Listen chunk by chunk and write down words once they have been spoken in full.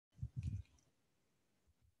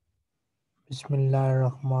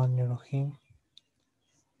बिस्मिल्लाहिर्रहमानिर्रहीम।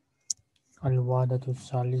 अल-वादतु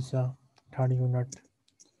Chalisa, third unit.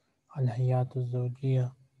 अल-हयातु ज़ौजिया,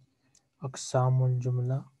 अक़सामुल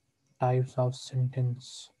जुमला, types of sentence.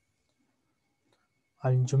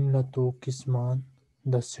 अल-जुमलतु क़िस्मान,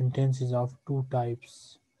 the sentence is of two types.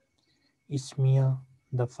 Ismiya,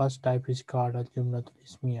 the first type is called al-jumlatul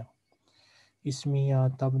ismiya. Ismiya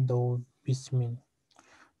tabda'u bismin.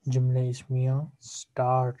 Jumla ismiya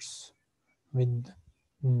starts with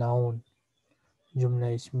noun. Jumla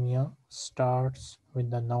ismiya starts with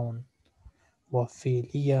the noun. Wa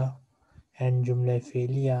fi'liya, and jumla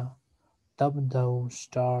fi'liya tabda'u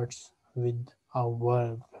starts with a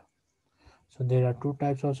verb. So there are two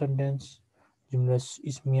types of sentence. Jumla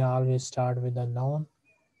ismiya always start with a noun,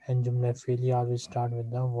 and jumla fi'liya always start with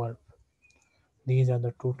the verb. These are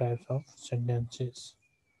the two types of sentences.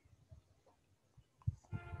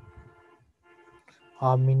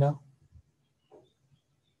 Amina.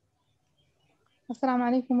 السلام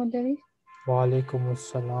عليكم مدرس. Walaikum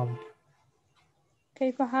assalam.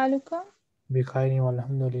 كيف حالك؟ بخير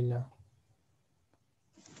والحمد لله.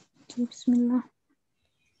 بسم الله.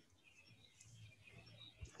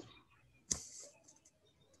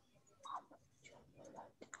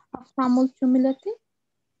 أقسام الجملة.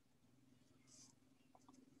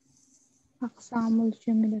 أقسام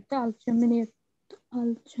الجملة.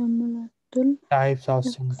 الجملة Types of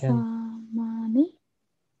sentence. الأقسامان.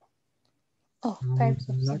 Oh, types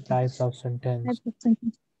of sentence. Types of sentence. Types of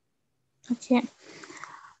sentence. Okay.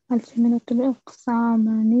 الجملة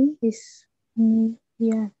الأقسامان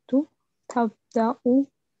اسمية تبدأ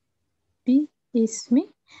باسم.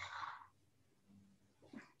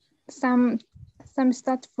 Some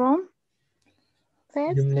start from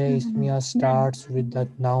first. Jumla ismiya starts with the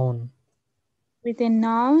noun. With a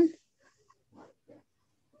noun.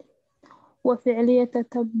 وفعلية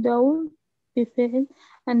تبدأ بفعل.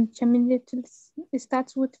 And جملة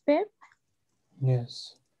starts with verb.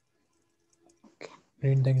 Yes. Okay.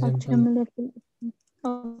 Read the example.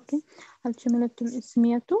 الجملة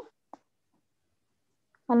الاسمية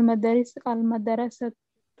المدرسة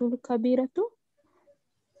الكبيرة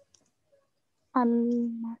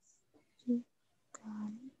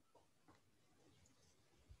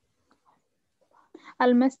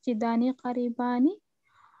المسجدان قريبان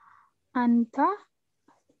أنت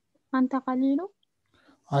قليل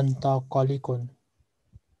أنت قلق.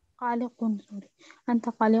 أنت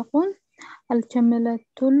قلق. الجملة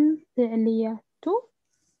الفعلية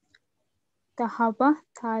ذهب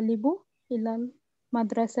طالب إلى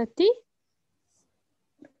المدرسة.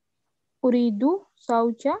 أريد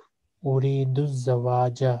زوجة. أريد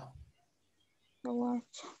الزواج.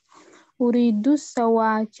 أريد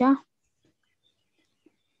الزواج.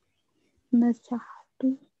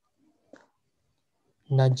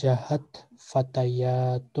 نجحت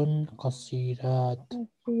فتيات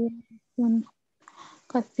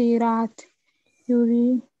كثيرات.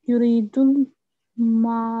 يريد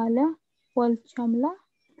المال والجمال.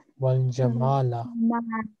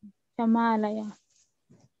 جمال يا.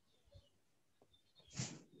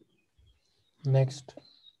 Next.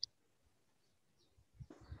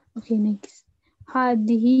 Okay, next.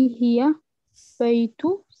 هذه هي بيت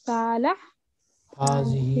صالح.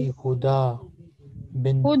 هذه هدى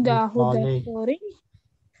بنت هدى. صالح.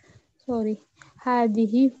 sorry.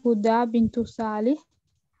 هذه هدى بنت صالح.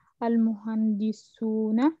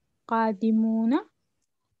 المهندسون قادمون.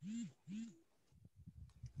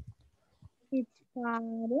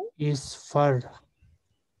 إسفر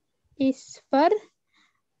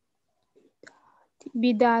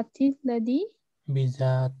بذات الدين.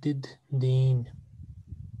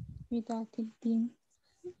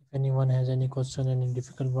 If anyone has any question, any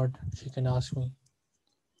difficult word, she can ask me.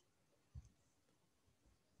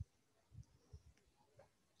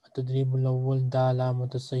 التدريب الأول ده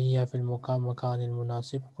علامة صحيحة في المكان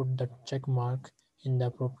المناسب. Put the check mark in the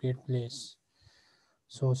appropriate place.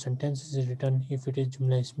 So sentence is written. If it is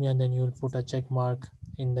jumla ismiya, then you will put a check mark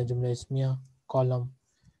in the jumla ismiya column.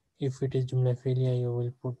 If it is jumla fi'liya, you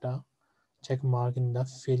will put a check mark in the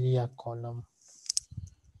fi'liya column.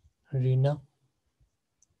 Reena.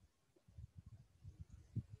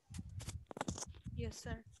 Yes,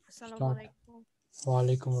 sir. Assalamualaikum.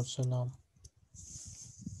 Walaikum assalam.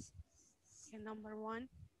 Okay, number one.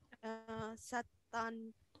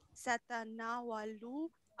 Satanawalu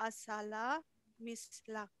asala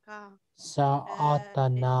mislaka.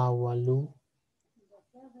 Sa'atanawalu.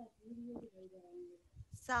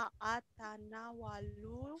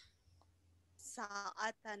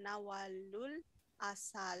 Sa'atanawalul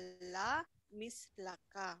asala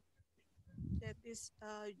mislaka. That is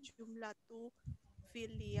jumlatu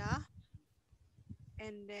filia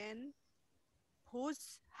and then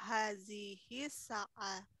whose hazihi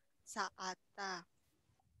sa'ata.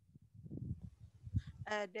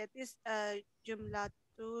 That is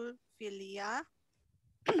jumlatul filia.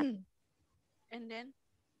 And then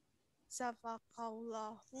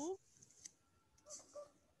safakallahu,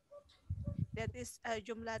 that is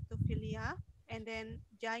jumlatul filia. And then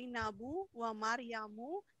Jainabu wa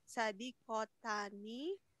Maryamu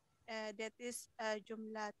sadiqotani, that is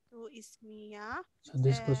jumlatu ismiya. So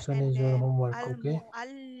this question And is your then homework, okay?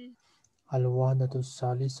 الوحدة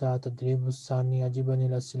الثالثة تدريب الثاني يجب أن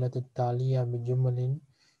الأسئلة التالية بجمل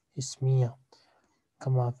اسمية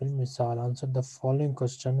كما في المثال. Answer the following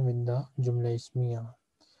question with the جملة اسمية.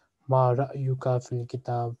 ما رأيك في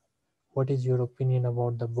الكتاب? What is your opinion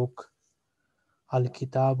about the book?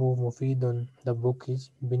 الكتاب مفيد. The book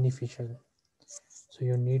is beneficial. So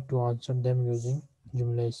you need to answer them using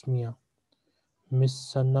جملة اسمية. Miss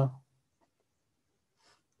Sanna.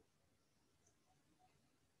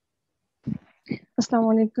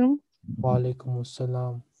 Assalamu alaikum. Walaikum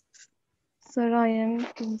assalam. Sir, I am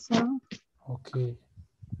Kinsa. Okay.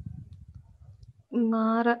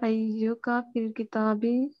 Ma ra'ayyuka fil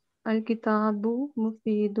kitabi? Al-kitabu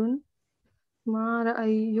mufidun. Ma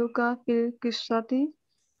ra'ayyuka fil qissati?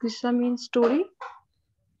 Qissa means story.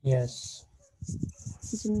 Yes.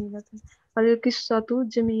 Jamilatun. Al-qissatu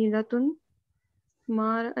jamilatun.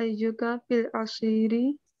 Ma ra'ayyuka fil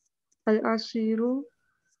ashiri? Al-ashiru.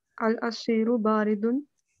 Al-ashiru baridun.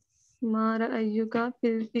 Ma ra'ayyuka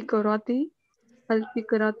fil fikrati?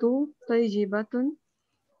 Al-fikratu tayyibatun.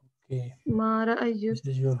 Okay. Ma ra'ayyuka. This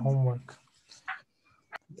is your homework.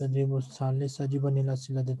 التدريب الثالث يجب أن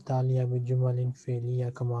الأسئلة التالية بجمل فعلية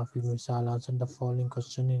كما في المثال. Answer the following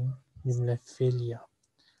question in جملة فعلية.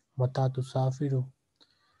 متى تسافر?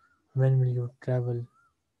 When will you travel?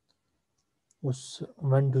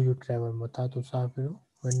 When do you travel? متى تسافر?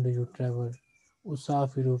 When do you travel?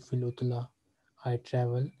 أسافر في العطلة. I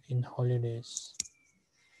travel in holidays.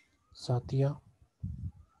 Satya.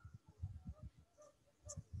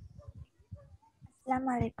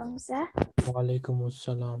 Assalamualaikum, sir. Walaikum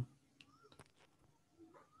assalam.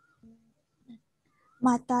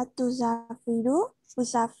 Mata tuzafiru,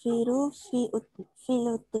 usafiru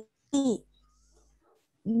filutri.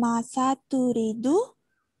 Masa turidu,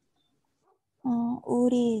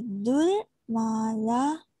 uridul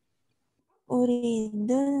mala,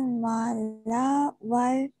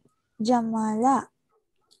 wal jamala.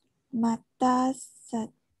 Mata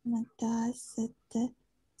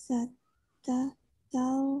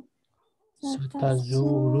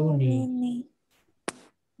Satazuruni.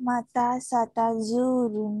 Mata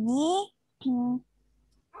satazuruni,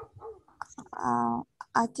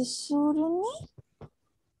 atasuruni.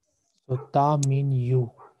 So ta mean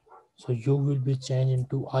you. So you will be changed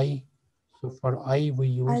into I. So for I we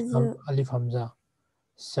use alif hamza.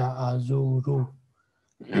 Sa'azuru.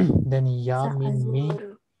 Then ya mean me.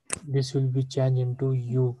 Sa'azuru. This will be changed into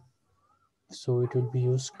you. So it will be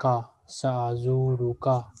used ka.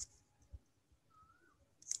 Sa'azuruka.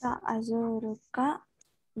 Sa'azuruka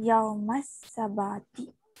yaumas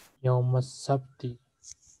sabati. Yawmas sabti.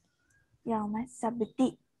 Yaumas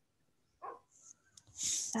sabti.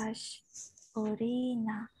 Tashurina.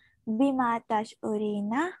 Bima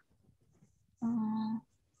tashurina.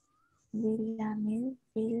 Bilamil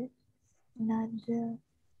fil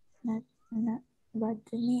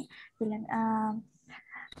badni.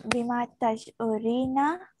 Bima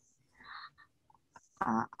tashurina.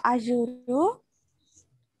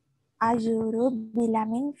 Ajuru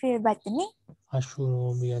bilamin fil batni.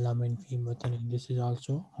 Ashuru bi alamin fi batni. This is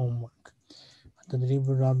also homework. التدريب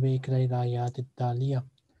الرابع اقرأ الآيات التالية.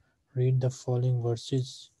 Read the following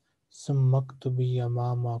verses. ثم اكتبي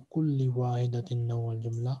أمام كل واحدة نوع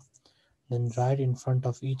الجملة. Then write in front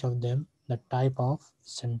of each of them the type of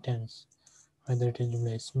sentence. Whether it is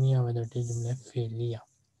جملة اسمية, whether it is جملة فعلية.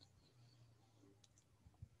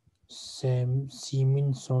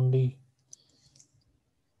 Semin Sondi.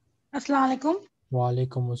 Assalamu alaikum.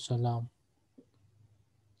 Walaikum assalam.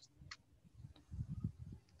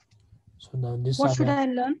 So now What should I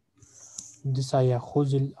learn? this ayah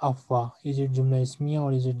khuzil afwa. Is it jumla ismiya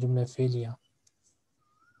or is it jumla fi'liya?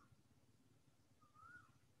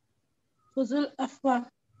 Fuzul afwa.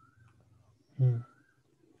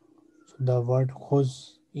 So the word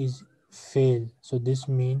khuz is fail. So this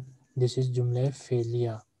means this is jumla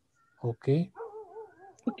fi'liya. Okay.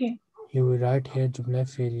 Okay. You will write here jumla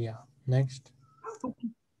fi'liya. Next. Okay.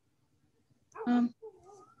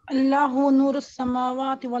 Allahu nuru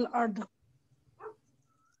samawati wal ard.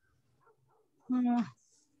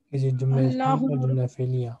 Is it jumla ismiya Allahu or nuru. jumla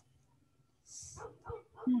fi'liya?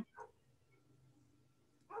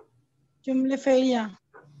 جملة فعلية.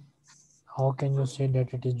 How can you say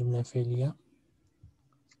that it is jumla fi'liya?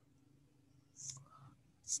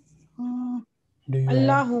 Do you have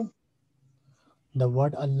الله the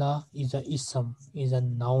word Allah is a ism, is a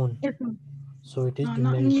noun, اسم. so it is jumla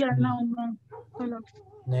نعم يا ismi. نعم خلاص.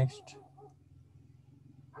 Next,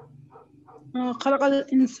 خلق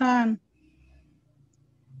الإنسان.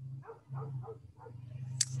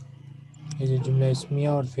 is it jumla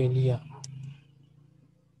ismiya or fi'liya?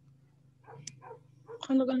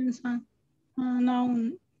 خلق الإنسان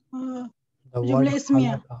نعم. The word جملة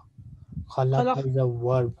اسمية. khalaqa خلق is a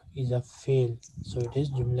verb, is a fail, so it is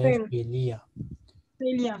jumla فعل fi'liya.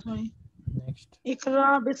 فعلية sorry. Next,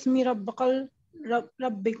 اقرأ باسم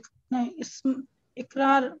ربك. اسم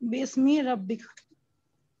إقرار باسم ربك.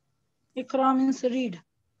 اقرأ means read.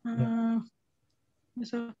 yeah,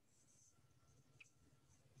 مثلا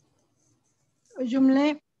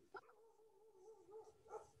جملة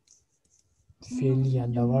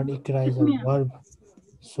fi'liya. The word ikra is a اسمية. verb,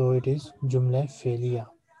 so it is jumla fi'liya.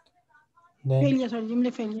 Then فعلية sorry جملة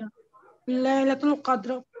فعلية. ليلة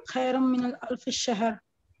القدر خير من ألف الشهر.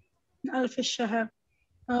 من ألف الشهر.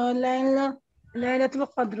 ليلة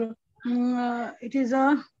القدر. It is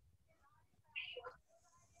a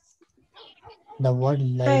the word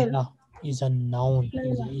fail. layla is a noun,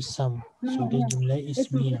 is a ليلة ism, so it is نعم jumla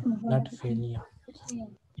اسم ismiya, not اسم fi'liya.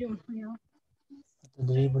 جملة.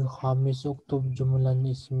 التدريب الخامس اكتب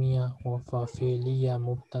جملا اسمية وفعلية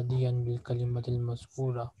مبتدئا بالكلمة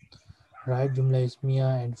المذكورة. Write جملة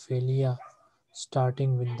اسمية and فعلية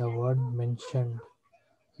starting with the word mentioned,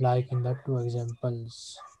 like in the two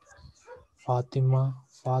examples. Fatima,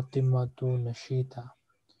 Fatimatu Nashita.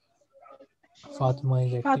 Fatima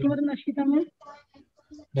is active. فاطمة النشيطة من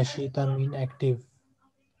Nashita mean active.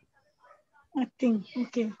 acting.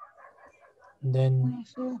 Okay. Then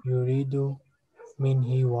So Yuridu mean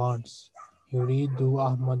he wants. Yuridu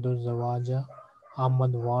Ahmadu Zawaja.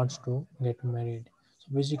 Ahmad wants to get married. So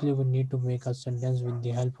basically we need to make a sentence with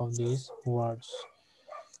the help of these words.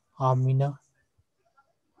 Amina,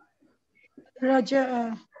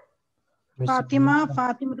 رجع Miss فاطمة Amina,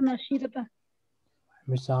 فاطمة النشيطة.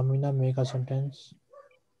 Miss Amina, make a sentence.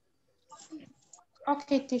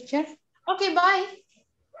 Okay, teacher. Okay, bye.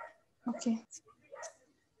 Okay.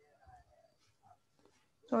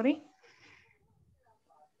 Sorry.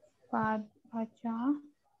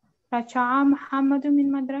 رجع محمد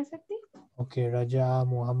من مدرستي. Okay, Raja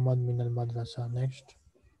Muhammad min al madrasa. Next.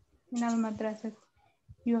 من المدرسة.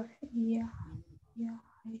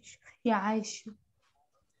 يعيش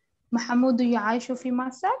محمود يعيش في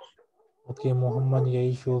مصر. Okay, Muhammad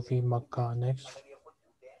Yaishu fi Makkah. Next.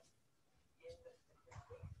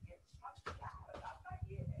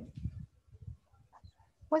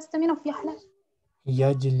 What's the meaning of يحلى؟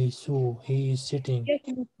 Yajlisu, he is sitting.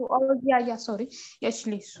 يجلس. Oh, yeah, sorry.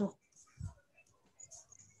 يجلس. So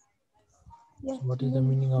what is the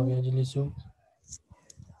meaning of Yajlisu?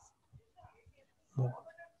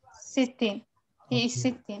 Sitting. He is Okay.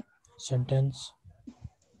 sitting. Sentence.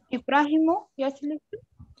 إبراهيم يجلس.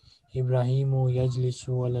 Ibrahimu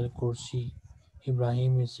yajlisu al kursi.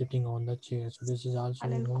 Ibrahim is sitting on the chair. So this is also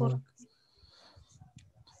على your الكرسي. homework.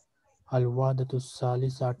 Al-Wadatu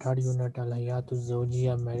Salisa, third unit, Al-Hayatu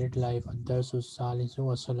Zawjiya, married life, Ad-Darsu Salisu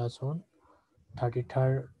wa Salasun,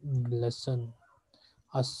 33rd lesson.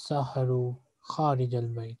 As-Saharu Kharij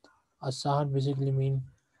al-Bayt. As-Sahar basically mean,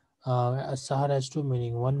 As-Sahar has two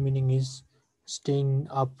meaning. One meaning is staying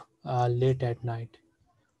up late at night,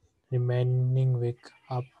 remaining wake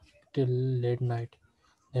up till late night.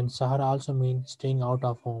 Then Sahar also means staying out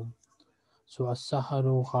of home. So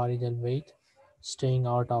As-Saharu Kharij al-Bayt, staying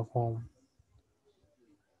out of home.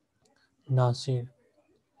 Nasir.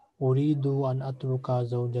 Uridu an atruka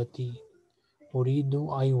zawjati.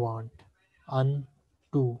 Uridu I want. An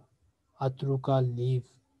to. Atruka leave.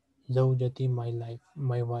 Zawjati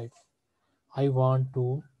my wife. I want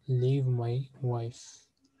to leave my wife.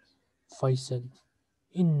 Faisal.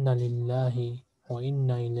 Inna lillahi wa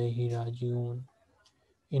inna ilayhi rajiun.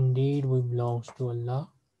 Indeed we belongs to Allah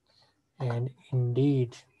and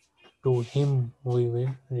indeed to him we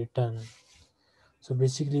will return. So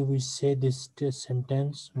basically we say this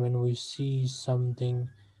sentence when we see something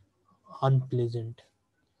unpleasant.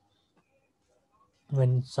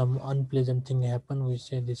 When some unpleasant thing happen, we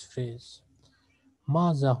say this phrase.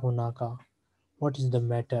 Maza hunaka, what is the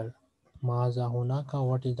matter? Maza hunaka,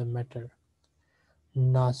 what is the matter?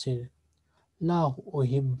 Nasir, la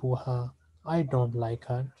uhibbuha, I don't like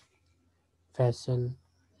her. Faisal,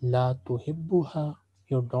 la tuhibbuha,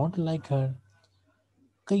 you don't like her.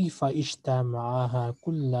 كيف عشت معها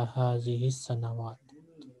كل هذه السنوات?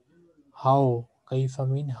 How? كيف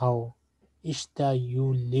mean how? Ishta,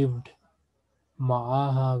 you lived.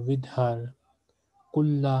 Ma'aha, with her.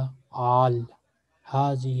 Kulla, all.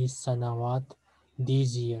 Hazihi sanawat,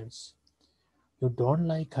 these years. You don't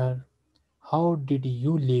like her. How did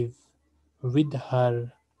you live with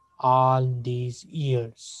her all these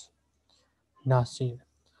years? Nasir.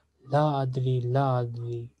 La adri, la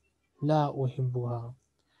adri, la uhibbuha.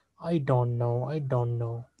 I don't know, I don't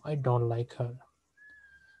know, I don't like her.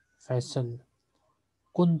 Faisal.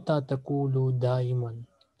 Kunta takulu daiman.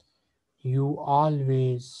 You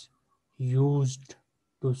always used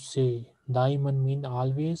to say. Daiman mean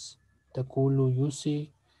always. Takulu you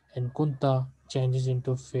say. And kunta changes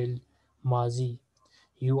into fil mazi.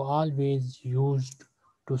 You always used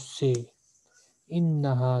to say.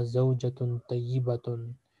 Innaha zawjatun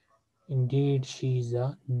tayyibatun. Indeed, she is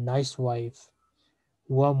a nice wife.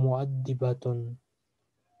 Wa muaddibatun,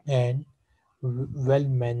 and well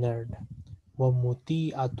mannered. Wa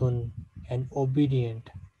muti'atun, and obedient.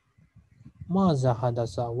 Maza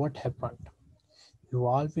hadasa, what happened? You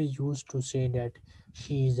always used to say that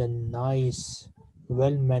she is a nice,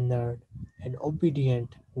 well mannered, and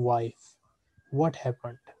obedient wife. What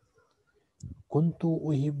happened? Kuntu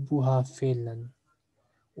uhibbuha felan.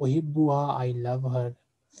 Uhibbuha, I love her.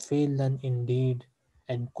 Felan indeed.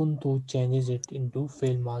 And kuntu changes it into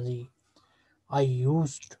fail mazi. I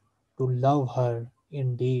used to love her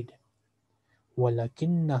indeed.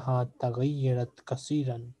 ولكنها تغيرت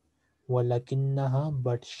كثيرا. ولكنها,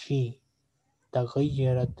 but she,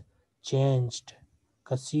 تغيرت, changed,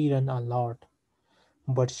 كثيرا, a lot.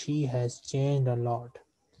 But she has changed a lot.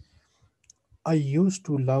 I used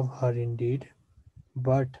to love her indeed,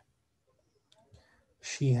 but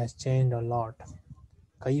she has changed a lot.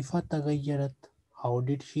 كيف تغيرت? How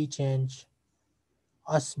did she change?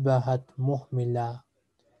 أصبحت مهملة.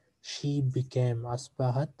 She became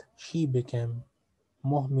أصبحت, she became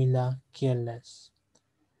مهملة, careless.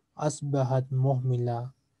 أصبحت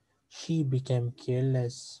مهملة. She became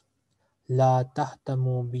careless. لا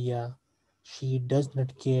تهتم بي. She does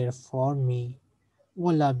not care for me.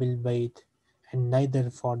 ولا بالبيت, and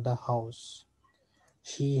neither for the house.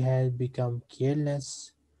 She has become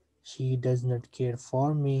careless. She does not care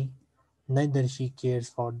for me. Neither she cares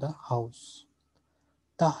for the house.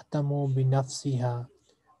 تهتم بنفسها.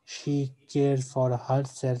 She cares for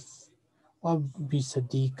herself.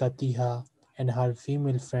 وبصديقتها, and her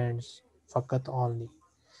female friends. فقط, only.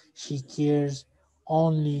 She cares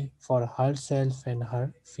only for herself and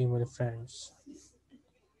her female friends.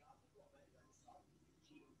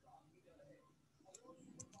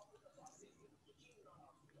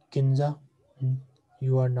 Kinza,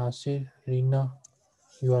 you are Nasir. Rina,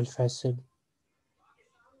 you are Faisal.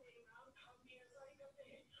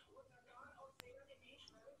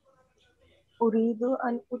 أريد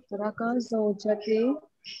أن أترك زوجتي.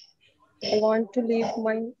 I want to leave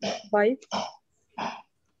my wife.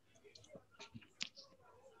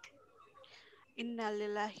 Inna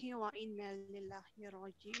lillahi wa inna lillahi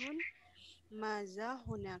raji'un. Maza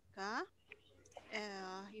hunaka.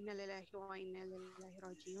 Inna lillahi wa inna lillahi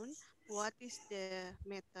raji'un. What is the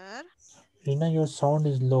matter? Rina, your sound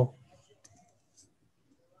is low.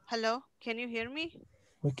 Hello, can you hear me?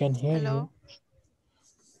 We can hear you. Hello?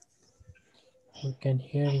 We can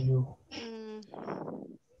hear you. Mm,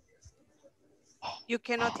 you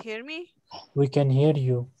cannot hear me? We can hear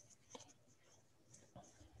you.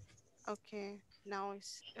 Okay, now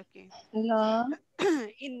it's okay. لا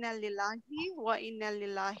Inna lillahi wa inna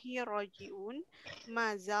lillahi raji'un.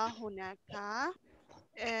 Maza hunaka.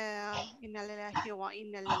 Inna lillahi wa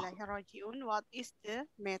inna lillahi raji'un. What is the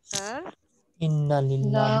matter? Inna لا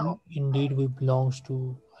lillahi, indeed we belongs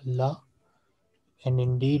to Allah, and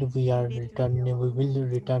indeed we are Indeed, we returning, we belong will to.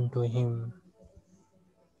 return to Him.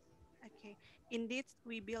 Okay. Indeed,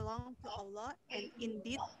 we belong to Allah, and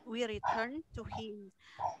indeed, we return to Him.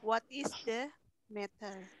 What is the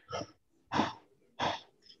matter?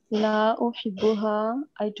 لا أحبها.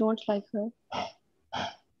 I don't like her.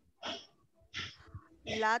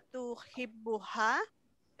 La tuhibbuha.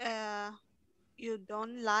 Uh, you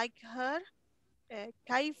don't like her.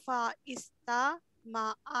 Kaifa ista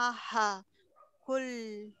ma'aha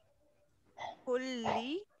kul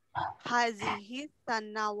kulli hazihi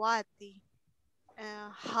sanawati.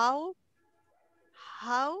 How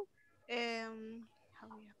how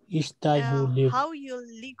Ishta, you lived. how you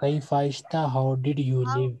live, Kaifa ishta, how did you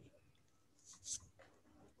how live?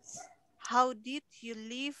 how did you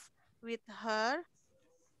live with her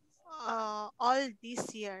all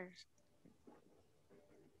these years?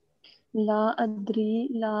 لا أدري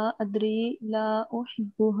لا أدري لا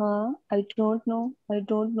أحبها. I don't know. I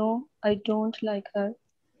don't know. I don't like her.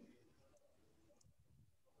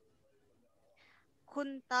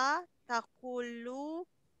 kunta taqulu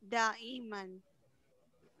da'iman.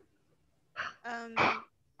 Um,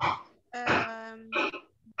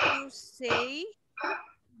 you say,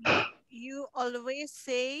 you always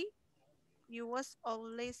say, you was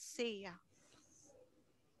always say, yeah.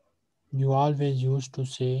 You always used to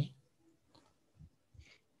say,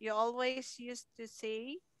 You always used to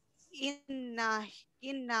say,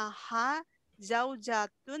 innaha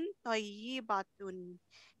zawjatun tayyibatun.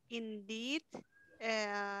 Indeed,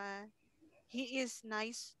 uh, he is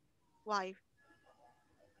nice wife.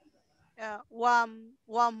 Wa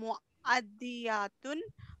mu'addiyatun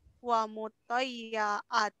wa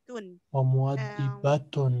mutayyaatun. Um,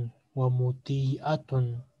 وَمُؤَدِّبَةٌ وَمُطِيعَةٌ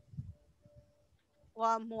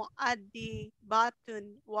wa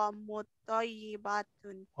mu'addibatun wa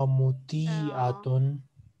mutayyibatun. Uh, وَمُطِيعَةٌ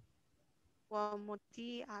wa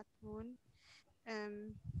muti'atun.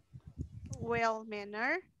 Um, well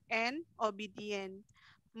mannered and obedient.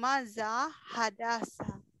 Maza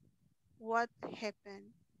hadasa. What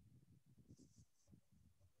happened?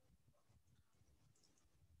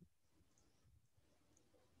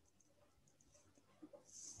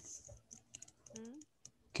 Hmm?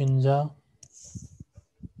 Kinza.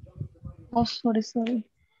 Oh, sorry.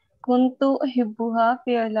 Kuntu uhibbuha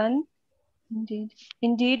fi'lan.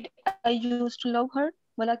 Indeed, I used to love her.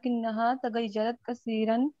 ولكنها تغيرت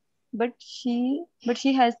كثيرا. But she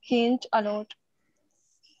has changed a lot.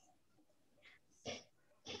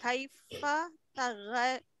 Kaifa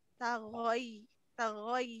tagayyarat?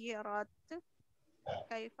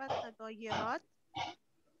 Kaifa tagayyarat?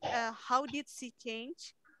 How did she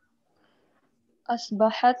change?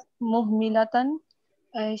 أصبحت مهملة.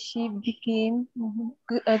 She became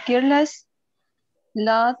careless.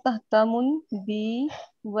 لا تهتم بي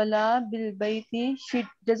ولا بالبيت. She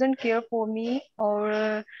doesn't care for me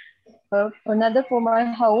or another for my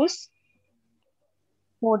house,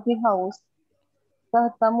 for the house.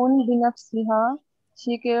 تهتم بنفسها.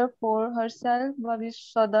 She cares for herself.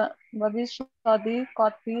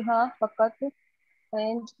 وبصديقاتها فقط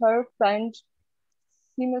and her friends,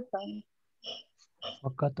 female friends.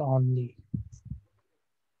 فقط only.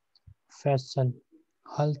 فيصل.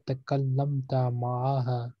 هل تكلمت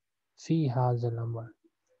معها في هذا الأمر؟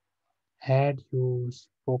 Had you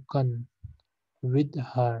spoken with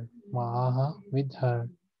her with her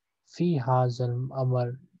في هذا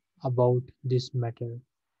الأمر about this matter?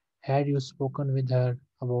 Had you spoken with her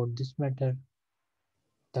about this matter?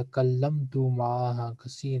 تكلمت معها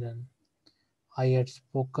كثيرا. I had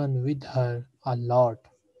spoken with her a lot.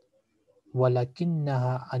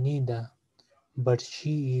 ولكنها عنيدة. But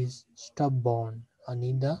she is stubborn.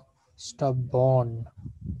 عنيدة stubborn.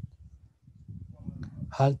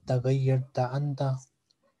 هل تغيرت أنت؟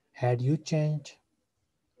 Had you changed?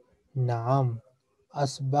 نعم.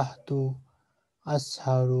 أصبحت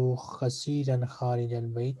أسهر كثيرا خارج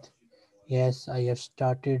البيت. Yes, I have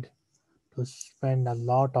started to spend a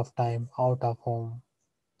lot of time out of home.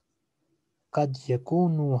 قد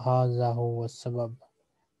يكون هذا هو السبب.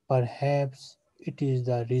 Perhaps it is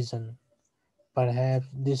the reason. Perhaps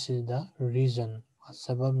this is the reason.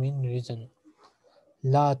 السبب mean reason.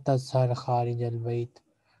 لا تسهر خارج البيت.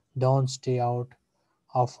 Don't stay out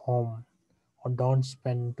of home or don't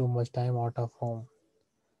spend too much time out of home.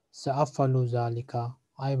 سأفعل ذلك.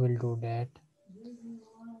 I will do that.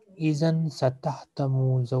 إذن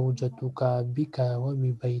ستهتم زوجتك بك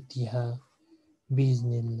وببيتها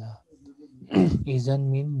بإذن الله.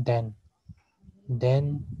 إذن mean then.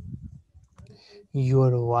 Then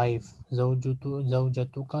your wife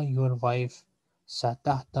زوجتك your wife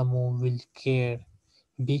ستهتم will care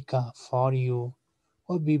بك for you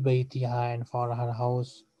وببيتها and for her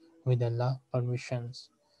house with Allah permissions.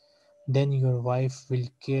 Then your wife will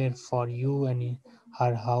care for you and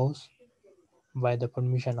her house by the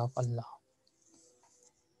permission of Allah.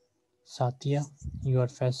 Satya, you are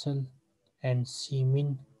Faisal, and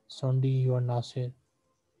Simin Sondi, you are Nasir.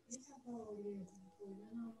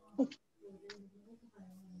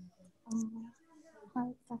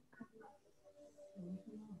 هل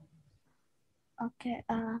okay.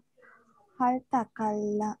 هل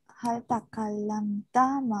تكلمت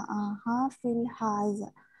معها في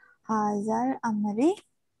هذا الأمر?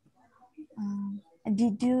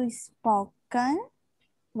 Did you spoken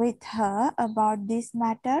with her about this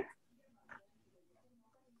matter?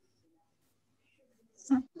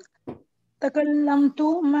 تكلمت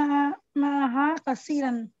معها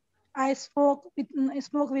كثيرا. I spoke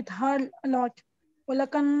with her a lot.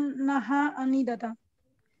 ولكنها عنيدة.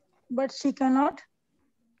 But she cannot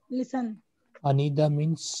listen. Anida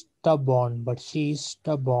means stubborn, but she is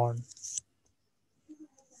stubborn.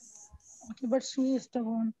 Okay, but she is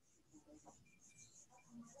stubborn.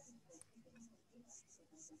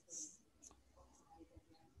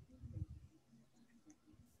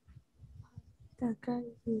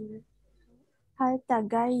 تغيرت هل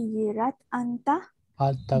تغيرت أنت؟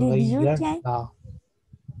 هل Did you تغيرت؟ change?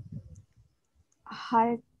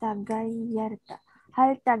 هل تغيرت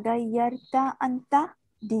هل تغيرت أنت؟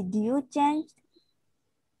 Did you change?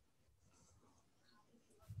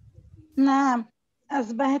 نعم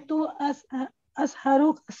أصبحت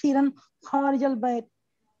أسهر كثيرا خارج البيت.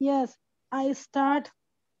 Yes, I start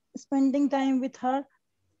spending time with her.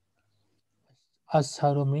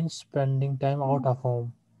 Asharu means spending time out of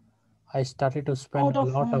home. I started to spend Out a of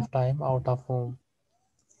lot home. of time out of home.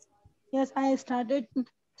 Yes, I started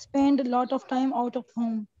spend a lot of time out of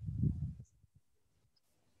home.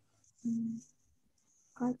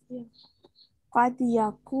 قد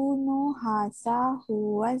يكون هذا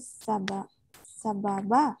هو السبب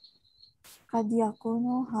قد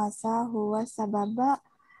يكون هذا هو السبب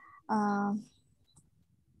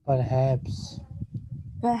Perhaps.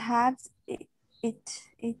 perhaps it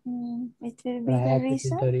will be the Perhaps it is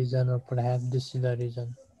reason. the reason, or perhaps this is the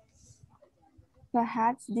reason.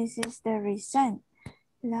 Perhaps this is the reason.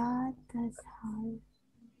 لا تسهر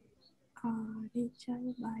خارج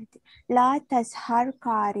البيت لا تسهر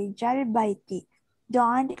خارج البيت.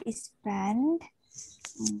 Don't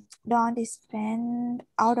spend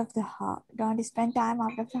out of the house. Don't spend time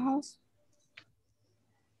out of the house.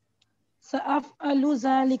 سأفعل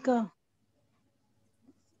ذلك.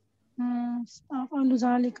 سأفعل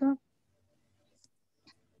ذلك.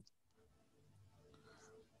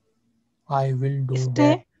 I will do Stay.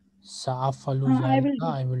 that. Sa'afalu zalika,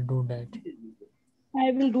 I will do that.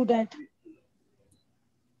 I will do that.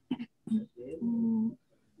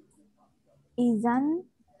 إذن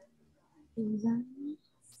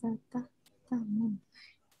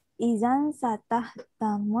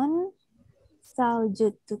ستهتم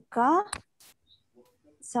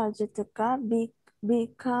زوجتك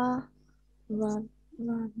بك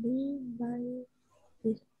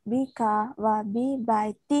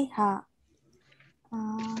وببيتها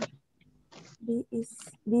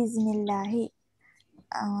بإذن الله.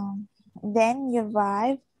 Then your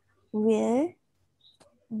wife will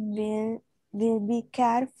be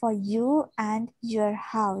care for you and your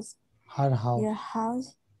house. Her house. Your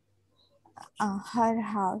house. Her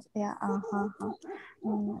house. Yeah.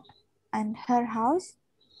 And her house.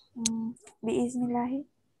 Bismillah.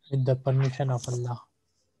 With the permission of Allah.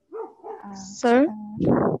 Sir,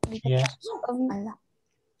 Yes. Allah.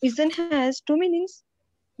 Izan has two meanings.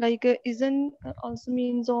 Like izan also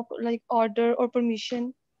means of like order or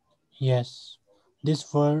permission. Yes.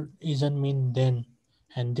 This word isn't mean then,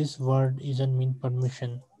 and this word isn't mean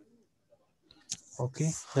permission.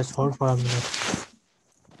 Okay, let's hold for a minute.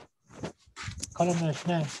 Color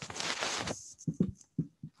national.